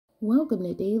Welcome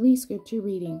to Daily Scripture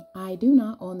Reading. I do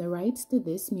not own the rights to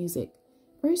this music.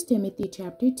 1 Timothy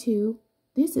chapter 2.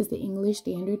 This is the English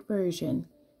Standard Version.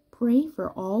 Pray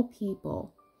for all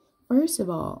people. First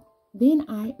of all, then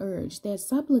I urge that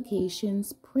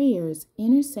supplications, prayers,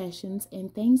 intercessions,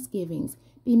 and thanksgivings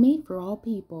be made for all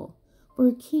people,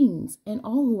 for kings and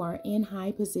all who are in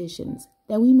high positions,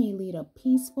 that we may lead a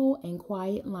peaceful and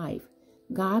quiet life,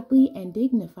 godly and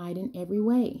dignified in every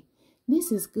way.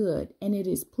 This is good, and it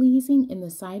is pleasing in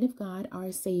the sight of God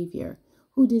our Savior,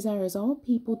 who desires all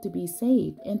people to be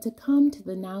saved and to come to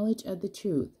the knowledge of the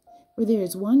truth. For there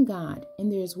is one God, and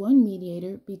there is one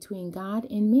mediator between God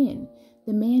and men,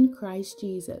 the man Christ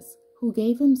Jesus, who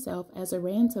gave himself as a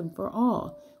ransom for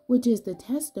all, which is the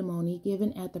testimony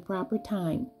given at the proper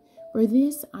time. For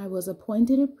this I was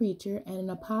appointed a preacher and an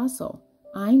apostle.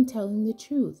 I am telling the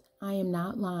truth. I am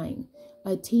not lying.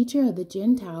 A teacher of the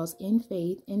Gentiles in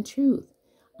faith and truth.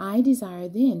 I desire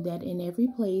then that in every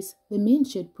place the men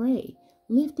should pray,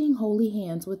 lifting holy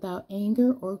hands without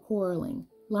anger or quarreling.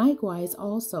 Likewise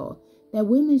also, that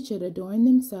women should adorn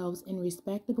themselves in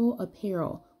respectable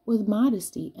apparel, with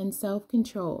modesty and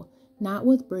self-control, not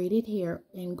with braided hair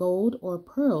and gold or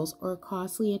pearls or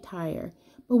costly attire,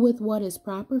 but with what is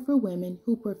proper for women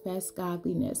who profess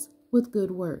godliness, with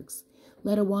good works.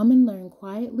 Let a woman learn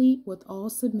quietly with all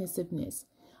submissiveness.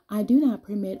 I do not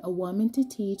permit a woman to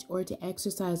teach or to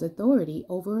exercise authority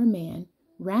over a man.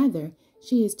 Rather,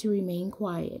 she is to remain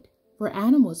quiet. For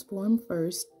Adam was formed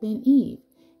first, then Eve.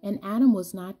 And Adam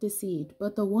was not deceived,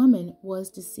 but the woman was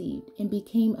deceived and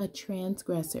became a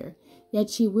transgressor.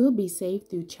 Yet she will be saved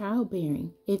through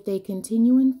childbearing, if they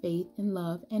continue in faith and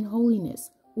love and holiness,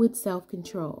 with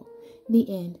self-control. The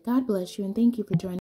end. God bless you, and thank you for joining.